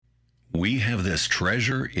We have this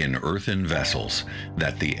treasure in earthen vessels,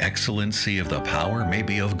 that the excellency of the power may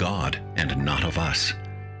be of God and not of us.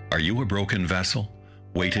 Are you a broken vessel,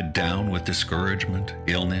 weighted down with discouragement,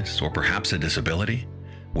 illness, or perhaps a disability?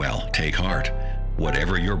 Well, take heart.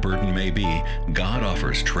 Whatever your burden may be, God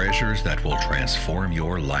offers treasures that will transform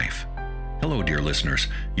your life. Hello, dear listeners.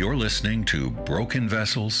 You're listening to Broken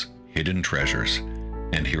Vessels, Hidden Treasures.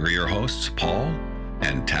 And here are your hosts, Paul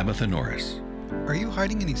and Tabitha Norris. Are you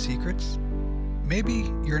hiding any secrets? Maybe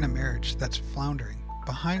you're in a marriage that's floundering.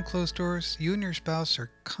 Behind closed doors, you and your spouse are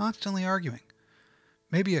constantly arguing.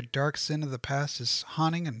 Maybe a dark sin of the past is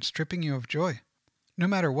haunting and stripping you of joy. No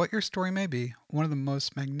matter what your story may be, one of the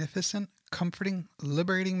most magnificent, comforting,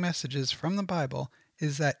 liberating messages from the Bible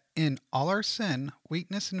is that in all our sin,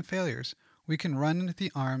 weakness, and failures, we can run into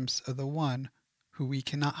the arms of the one who we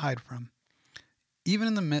cannot hide from. Even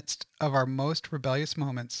in the midst of our most rebellious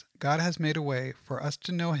moments, God has made a way for us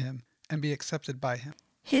to know Him and be accepted by Him.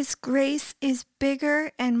 His grace is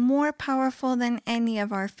bigger and more powerful than any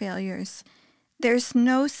of our failures. There's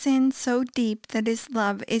no sin so deep that His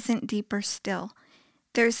love isn't deeper still.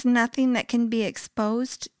 There's nothing that can be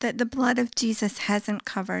exposed that the blood of Jesus hasn't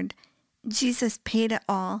covered. Jesus paid it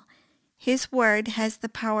all. His word has the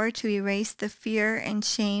power to erase the fear and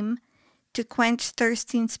shame, to quench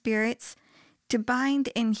thirsting spirits, to bind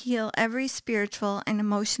and heal every spiritual and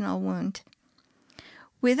emotional wound.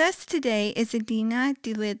 With us today is Adina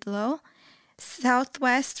Dilidlo,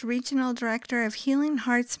 Southwest Regional Director of Healing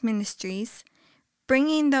Hearts Ministries,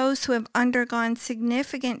 bringing those who have undergone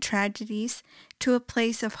significant tragedies to a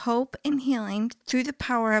place of hope and healing through the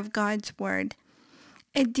power of God's Word.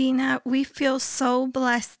 Adina, we feel so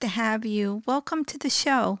blessed to have you. Welcome to the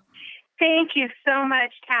show. Thank you so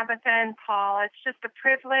much, Tabitha and Paul. It's just a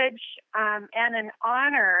privilege and an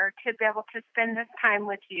honor to be able to spend this time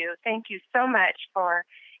with you. Thank you so much for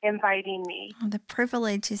inviting me. The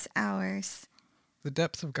privilege is ours. The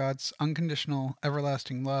depth of God's unconditional,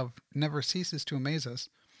 everlasting love never ceases to amaze us.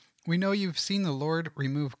 We know you've seen the Lord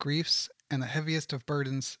remove griefs and the heaviest of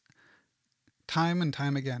burdens time and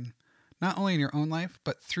time again, not only in your own life,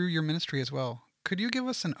 but through your ministry as well. Could you give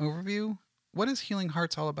us an overview? What is Healing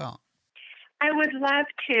Hearts all about? I would love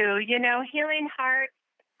to. You know, Healing Hearts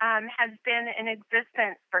has been in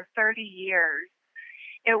existence for 30 years.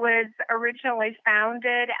 It was originally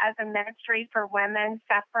founded as a ministry for women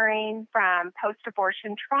suffering from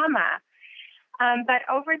post-abortion trauma. But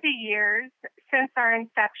over the years, since our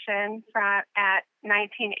inception at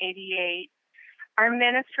 1988, our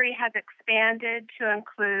ministry has expanded to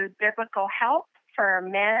include biblical help for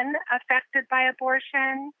men affected by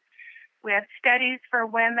abortion. We have studies for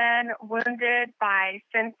women wounded by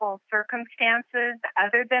sinful circumstances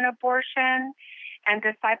other than abortion, and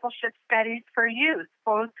discipleship studies for youth,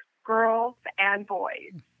 both girls and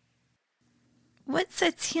boys. What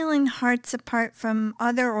sets Healing Hearts apart from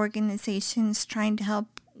other organizations trying to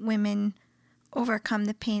help women overcome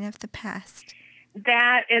the pain of the past?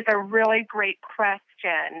 That is a really great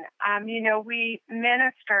question. We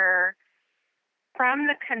minister from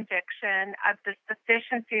the conviction of the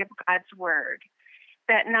sufficiency of God's Word,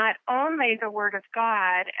 that not only the Word of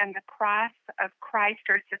God and the cross of Christ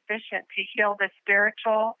are sufficient to heal the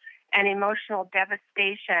spiritual and emotional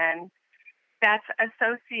devastation that's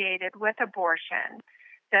associated with abortion,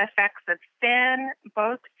 the effects of sin,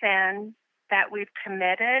 both sins that we've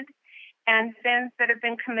committed and sins that have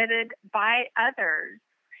been committed by others,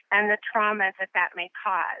 and the trauma that may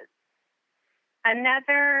cause.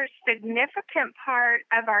 Another significant part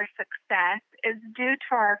of our success is due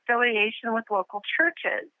to our affiliation with local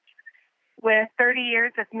churches. With 30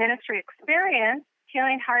 years of ministry experience,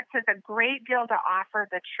 Healing Hearts has a great deal to offer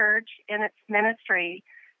the church in its ministry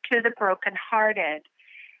to the brokenhearted.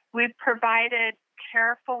 We've provided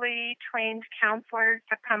carefully trained counselors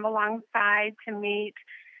to come alongside to meet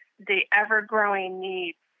the ever-growing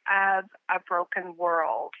needs of a broken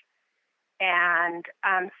world. And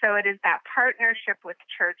so it is that partnership with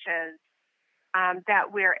churches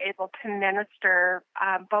that we're able to minister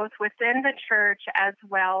both within the church as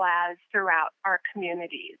well as throughout our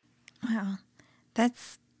communities. Wow,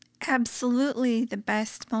 that's absolutely the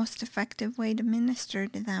best, most effective way to minister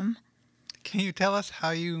to them. Can you tell us how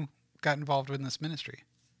you got involved in this ministry?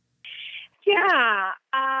 Yeah,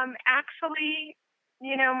 actually,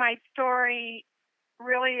 my story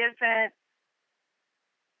really isn't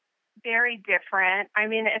very different. I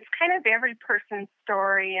mean, it's kind of every person's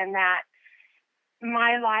story in that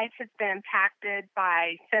my life has been impacted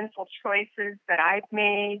by sinful choices that I've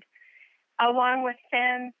made, along with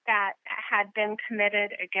sins that had been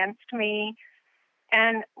committed against me.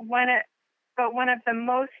 And one of the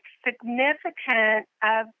most significant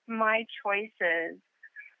of my my choices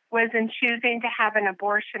was in choosing to have an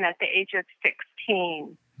abortion at the age of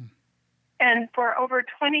 16. And for over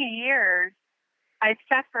 20 years, I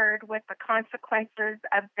suffered with the consequences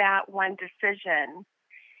of that one decision.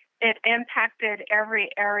 It impacted every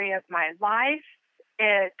area of my life.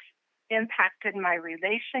 It impacted my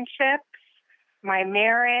relationships, my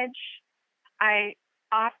marriage. I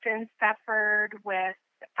often suffered with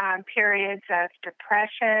periods of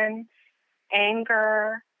depression,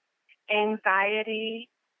 anger, anxiety,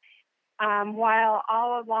 while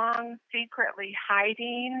all along secretly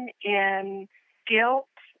hiding in guilt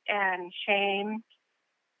and shame.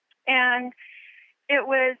 And it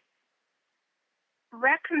was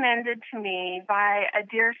recommended to me by a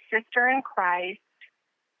dear sister in Christ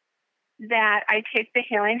that I take the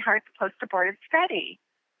Healing Hearts post-abortive study.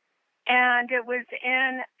 And it was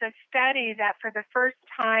in the study that for the first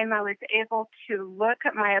time I was able to look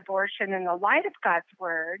at my abortion in the light of God's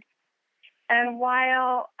Word. And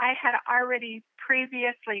while I had already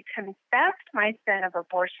previously confessed my sin of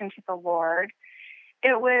abortion to the Lord,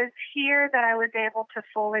 it was here that I was able to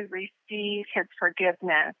fully receive His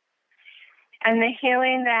forgiveness. And the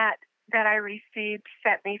healing that I received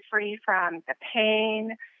set me free from the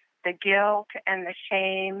pain, the guilt, and the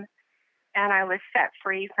shame. And I was set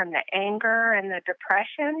free from the anger and the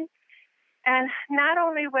depression. And not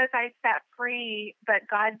only was I set free, but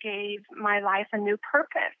God gave my life a new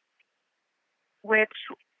purpose, which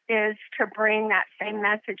is to bring that same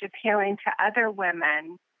message of healing to other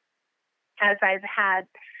women, as I've had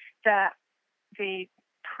the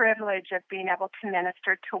privilege of being able to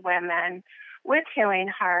minister to women with Healing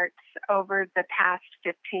Hearts over the past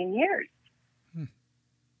 15 years.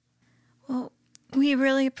 Well, we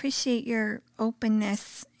really appreciate your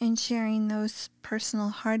openness in sharing those personal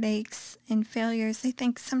heartaches and failures. I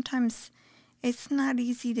think sometimes it's not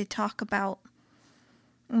easy to talk about.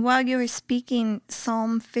 While you were speaking,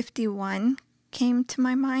 Psalm 51 came to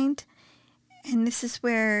my mind, and this is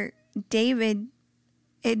where David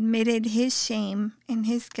admitted his shame and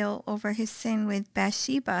his guilt over his sin with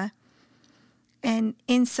Bathsheba. And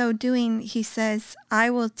in so doing, he says, I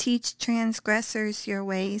will teach transgressors your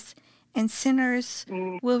ways, and sinners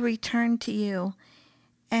will return to you.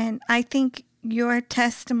 And I think your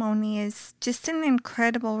testimony is just an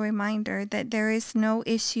incredible reminder that there is no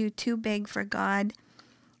issue too big for God.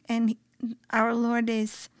 And our Lord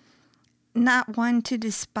is not one to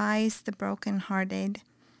despise the brokenhearted.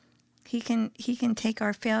 He can take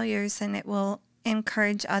our failures and it will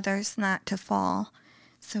encourage others not to fall.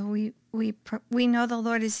 So we know the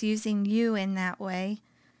Lord is using you in that way.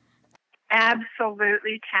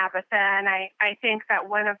 Absolutely, Tabitha. And I think that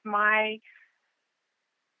one of my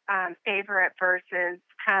favorite verses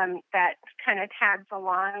that kind of tags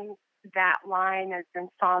along that line is in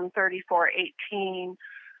Psalm 34:18,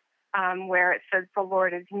 where it says, the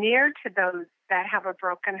Lord is near to those that have a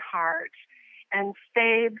broken heart and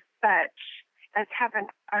saves such as have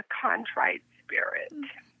a contrite spirit.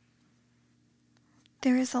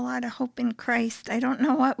 There is a lot of hope in Christ. I don't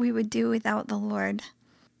know what we would do without the Lord.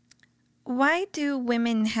 Why do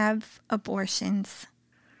women have abortions?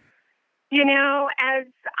 You know, as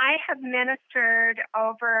I have ministered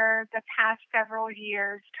over the past several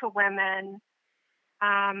years to women,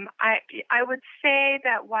 I would say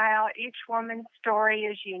that while each woman's story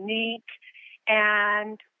is unique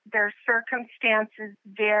and their circumstances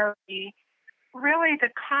vary, really the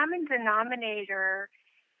common denominator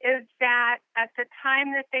is that at the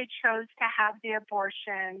time that they chose to have the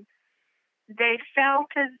abortion, they felt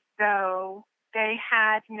as though they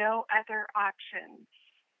had no other options.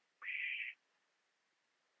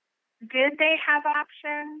 Did they have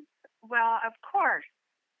options? Well, of course,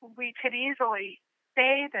 we could easily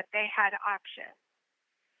say that they had options.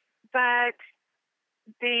 But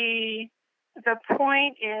the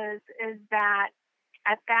point is that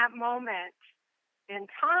at that moment in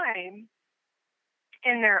time,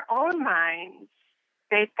 in their own minds,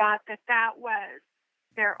 they thought that was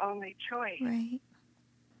their only choice. Right.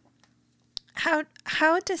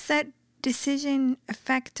 How does that decision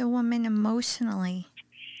affect a woman emotionally?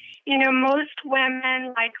 You know, most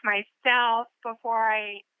women like myself, before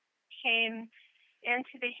I came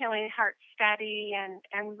into the Healing Heart study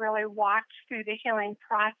and really walked through the healing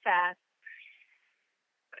process,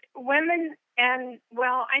 women, and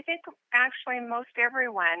well, I think actually most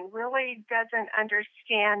everyone really doesn't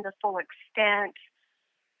understand the full extent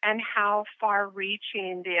and how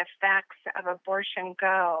far-reaching the effects of abortion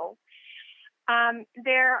go.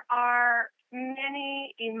 There are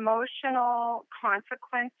many emotional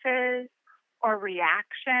consequences or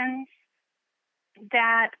reactions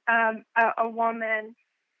that a woman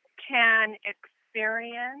can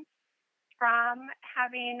experience from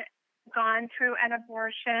having gone through an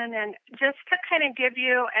abortion. And just to kind of give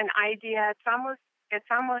you an idea, it's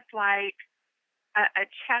almost like a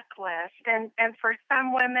checklist. And for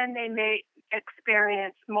some women, they may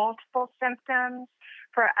experience multiple symptoms.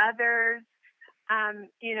 For others,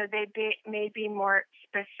 they may be more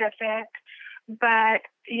specific. But,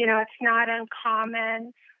 it's not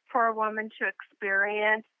uncommon for a woman to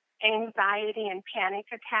experience anxiety and panic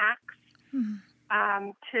attacks,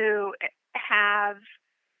 to have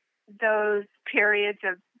those periods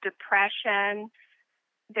of depression.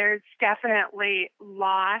 There's definitely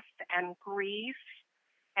loss and grief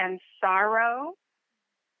and sorrow.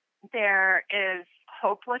 There is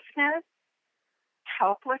hopelessness,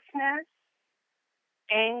 helplessness,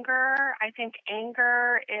 anger. I think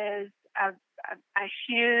anger is a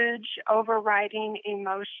huge overriding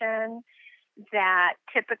emotion that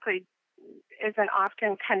typically isn't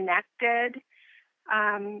often connected.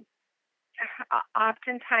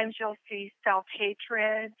 Oftentimes you'll see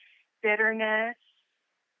self-hatred, bitterness,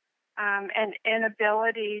 an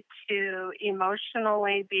inability to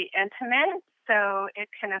emotionally be intimate. So it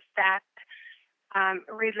can affect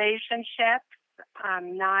relationships,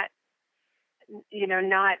 not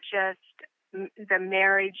just the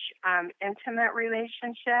marriage, intimate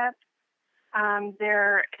relationship.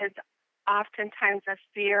 There is oftentimes a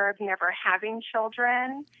fear of never having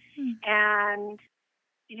children. And,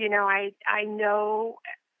 I know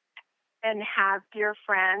and have dear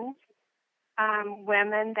friends,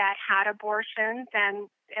 women that had abortions, and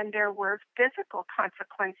there were physical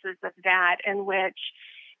consequences of that, in which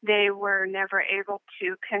they were never able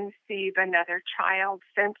to conceive another child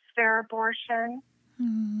since their abortion.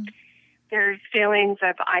 There's feelings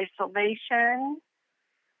of isolation.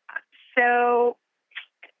 So,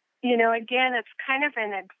 again, it's kind of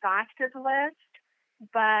an exhaustive list,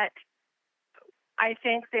 but I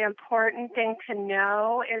think the important thing to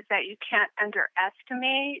know is that you can't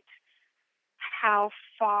underestimate how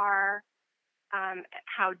far,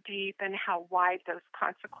 how deep, and how wide those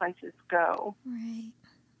consequences go. Right.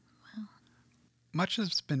 Wow. Much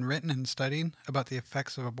has been written and studied about the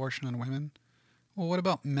effects of abortion on women. Well, what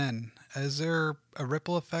about men? Is there a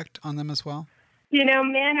ripple effect on them as well?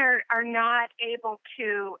 Men are not able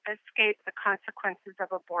to escape the consequences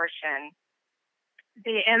of abortion.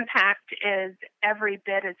 The impact is every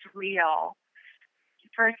bit as real.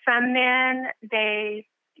 For some men, they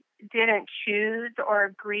didn't choose or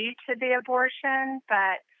agree to the abortion,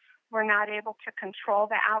 but were not able to control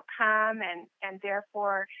the outcome, and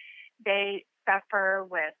therefore they suffer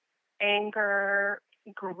with anger,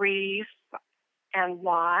 grief, and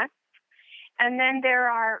loss. And then there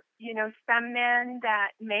are, some men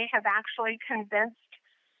that may have actually convinced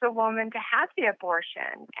the woman to have the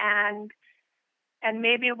abortion, and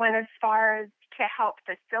maybe went as far as to help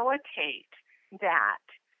facilitate that.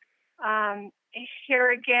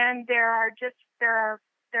 Here again, there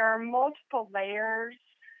are multiple layers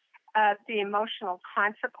of the emotional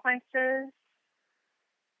consequences.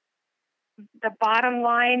 The bottom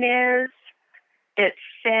line is, it's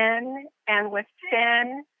sin, and with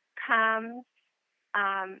sin comes,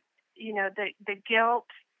 the guilt,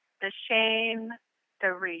 the shame,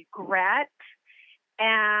 the regret,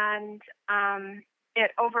 and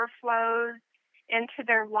it overflows into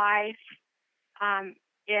their life,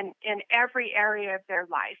 in every area of their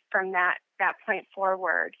life from that point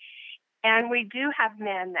forward. And we do have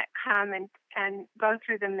men that come and go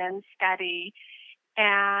through the men's study,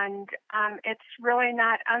 and it's really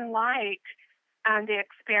not unlike the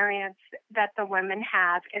experience that the women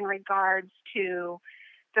have in regards to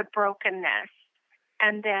the brokenness,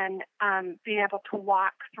 and then being able to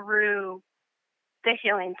walk through the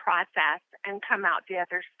healing process and come out the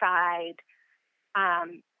other side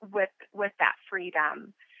with that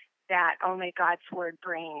freedom that only God's word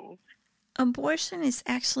brings. Abortion is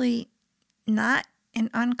actually not an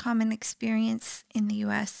uncommon experience in the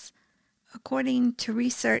U.S. According to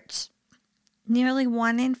research, nearly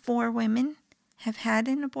 1 in 4 women have had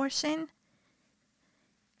an abortion.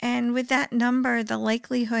 And with that number, the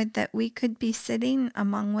likelihood that we could be sitting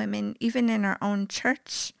among women, even in our own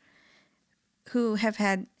church, who have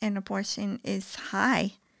had an abortion is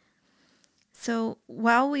high. So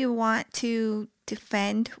while we want to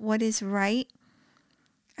defend what is right,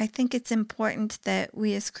 I think it's important that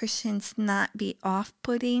we as Christians not be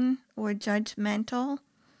off-putting or judgmental.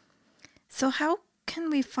 So how can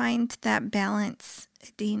we find that balance,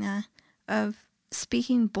 Adina, of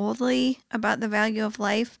speaking boldly about the value of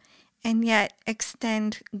life and yet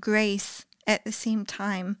extend grace at the same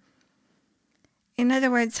time? In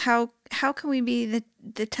other words, how can we be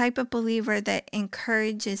the type of believer that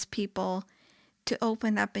encourages people to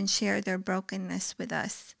open up and share their brokenness with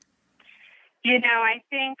us? I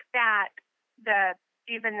think that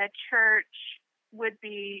even the church would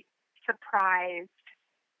be surprised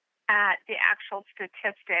at the actual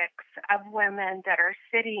statistics of women that are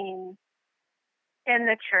sitting in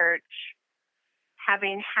the church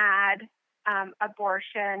having had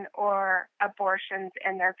abortion or abortions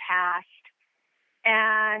in their past.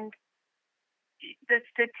 And the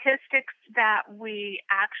statistics that we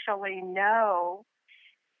actually know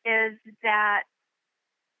is that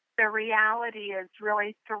the reality is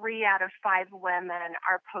really 3 out of 5 women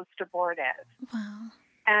are post-abortive. Wow.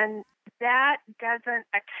 And that doesn't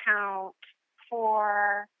account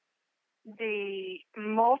for the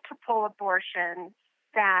multiple abortions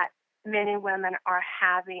that many women are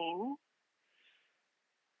having.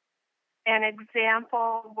 An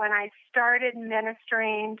example, when I started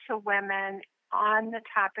ministering to women on the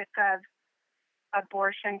topic of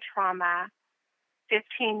abortion trauma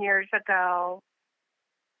 15 years ago,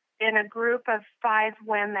 in a group of 5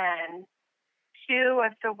 women, 2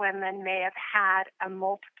 of the women may have had a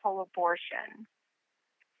multiple abortion,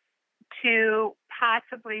 2,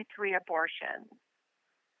 possibly 3 abortions.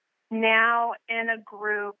 Now, in a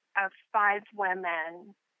group of 5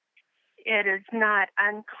 women, it is not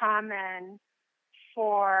uncommon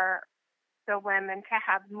for the women to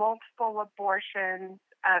have multiple abortions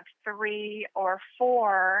of 3 or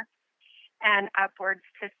 4 and upwards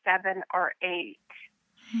to 7 or 8.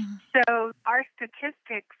 So our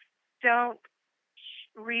statistics don't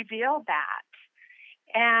reveal that.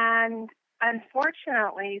 And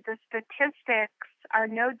unfortunately, the statistics are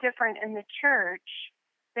no different in the church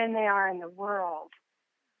than they are in the world.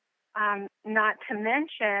 Not to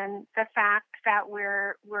mention the fact that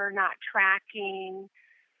we're not tracking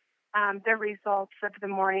the results of the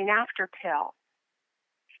morning after pill.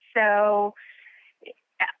 So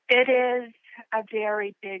it is a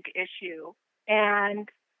very big issue, and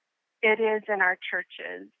it is in our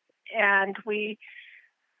churches. And we,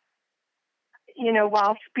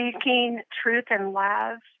 while speaking truth and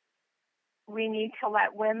love, we need to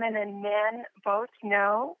let women and men both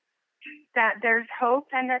know that there's hope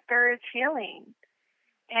and that there is healing.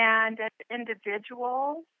 And as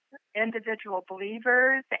individual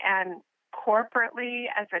believers, and corporately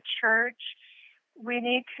as a church, we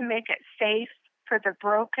need to make it safe for the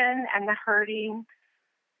broken and the hurting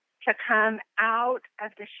to come out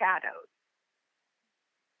of the shadows.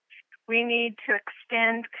 We need to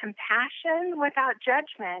extend compassion without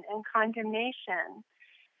judgment and condemnation.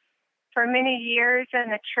 For many years in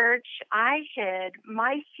the church, I hid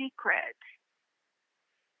my secret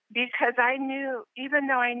because I knew, even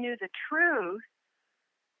though I knew the truth,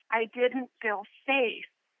 I didn't feel safe.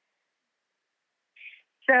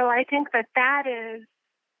 So I think that is,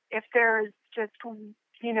 if there's just,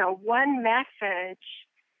 one message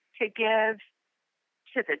to give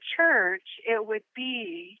to the church, it would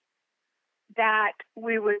be that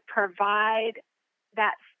we would provide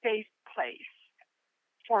that safe place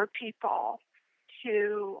for people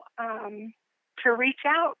to reach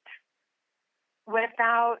out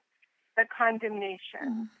without the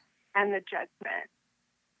condemnation and the judgment.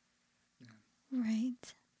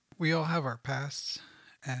 Right. We all have our pasts,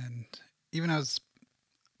 and even as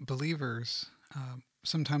believers,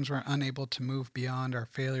 sometimes we're unable to move beyond our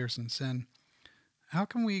failures and sin. How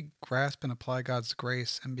can we grasp and apply God's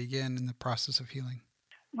grace and begin in the process of healing?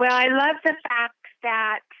 Well, I love the fact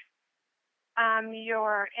that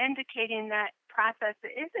you're indicating that process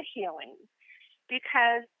is a healing,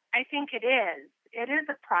 because I think it is. It is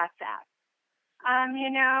a process.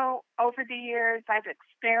 Over the years, I've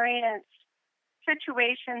experienced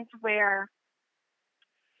situations where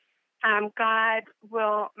God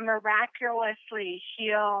will miraculously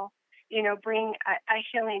heal, bring a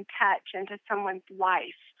healing touch into someone's life.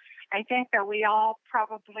 I think that we all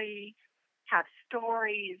probably have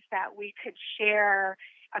stories that we could share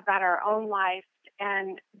about our own life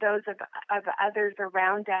and those of others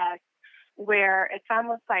around us, where it's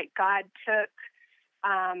almost like God took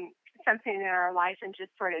something in our life and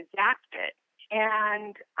just sort of zapped it.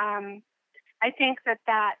 And I think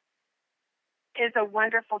that is a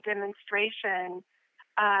wonderful demonstration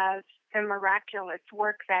of the miraculous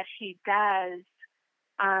work that He does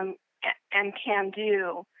and can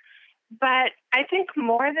do. But I think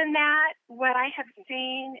more than that, what I have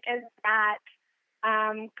seen is that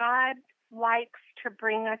God likes to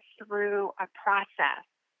bring us through a process.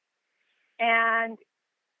 And,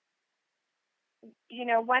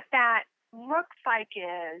 what that looks like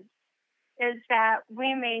is that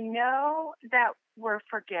we may know that we're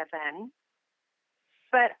forgiven,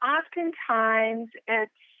 but oftentimes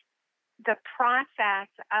it's the process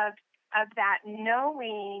of of that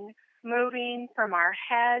knowing moving from our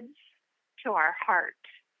heads to our heart.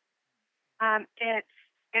 It's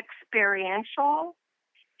experiential,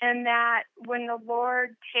 and that when the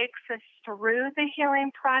Lord takes us through the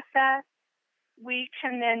healing process, we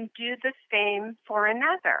can then do the same for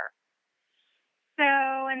another.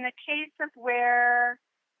 So in the case of where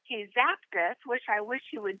he zapped us, which I wish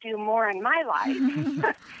he would do more in my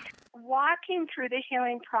life, walking through the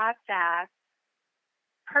healing process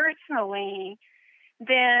personally,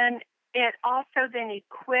 then it also then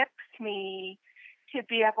equips me to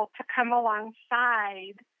be able to come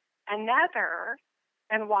alongside another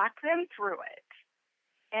and walk them through it.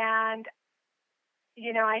 And,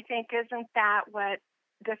 you know, I think isn't that what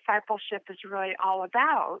discipleship is really all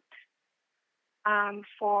about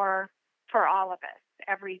for all of us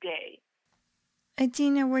every day?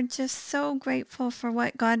 Adina, we're just so grateful for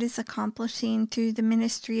what God is accomplishing through the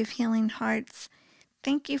ministry of Healing Hearts.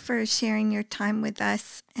 Thank you for sharing your time with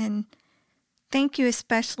us, and thank you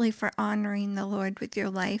especially for honoring the Lord with your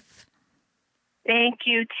life. Thank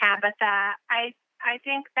you, Tabitha. I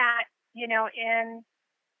think that, you know, in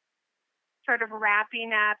sort of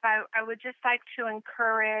wrapping up, I would just like to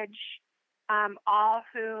encourage all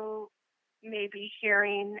who may be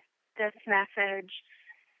hearing this message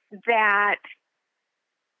that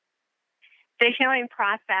the healing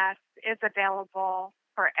process is available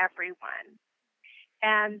for everyone,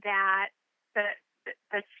 and that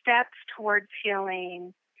the steps towards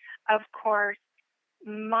healing, of course,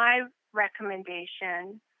 my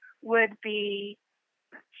recommendation would be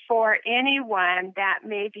for anyone that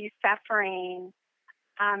may be suffering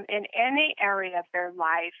in any area of their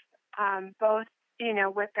life, both, you know,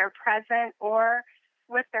 with their present or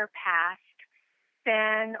with their past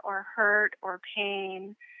sin or hurt or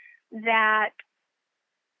pain, that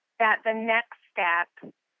the next step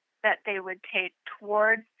that they would take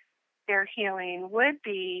towards their healing would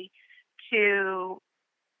be to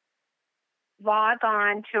log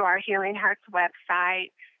on to our Healing Hearts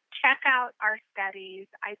website, check out our studies,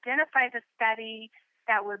 identify the study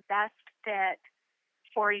that would best fit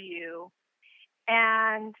for you.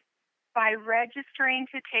 And by registering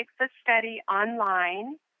to take the study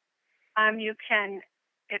online, you can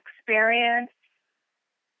experience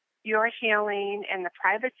your healing in the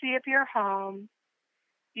privacy of your home.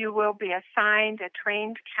 You will be assigned a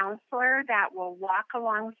trained counselor that will walk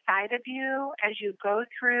alongside of you as you go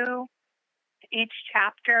through each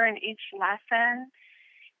chapter and each lesson.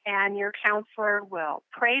 And your counselor will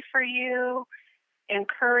pray for you,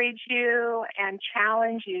 encourage you, and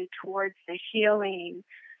challenge you towards the healing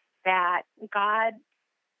that God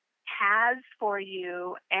has for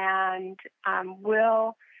you and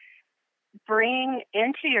will bring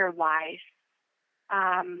into your life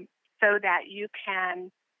so that you can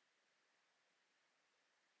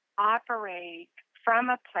operate from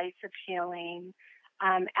a place of healing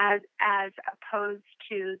as opposed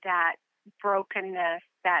to that brokenness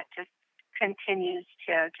that just continues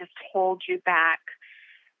to just hold you back,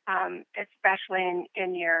 especially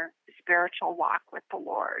in your spiritual walk with the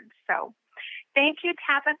Lord. So thank you,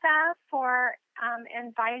 Tabitha, for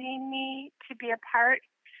inviting me to be a part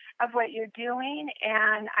of what you're doing.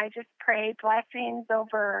 And I just pray blessings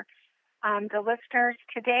over the listeners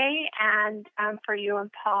today and for you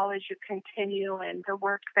and Paul as you continue in the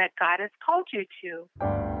work that God has called you to.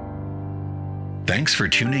 Thanks for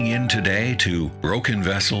tuning in today to Broken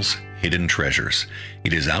Vessels, Hidden Treasures.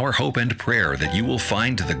 It is our hope and prayer that you will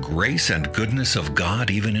find the grace and goodness of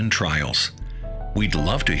God even in trials. We'd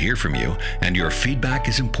love to hear from you, and your feedback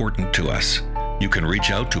is important to us. You can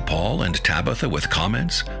reach out to Paul and Tabitha with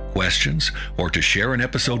comments, questions, or to share an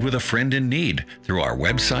episode with a friend in need through our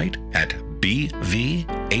website at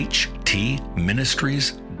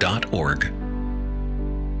bvhtministries.org.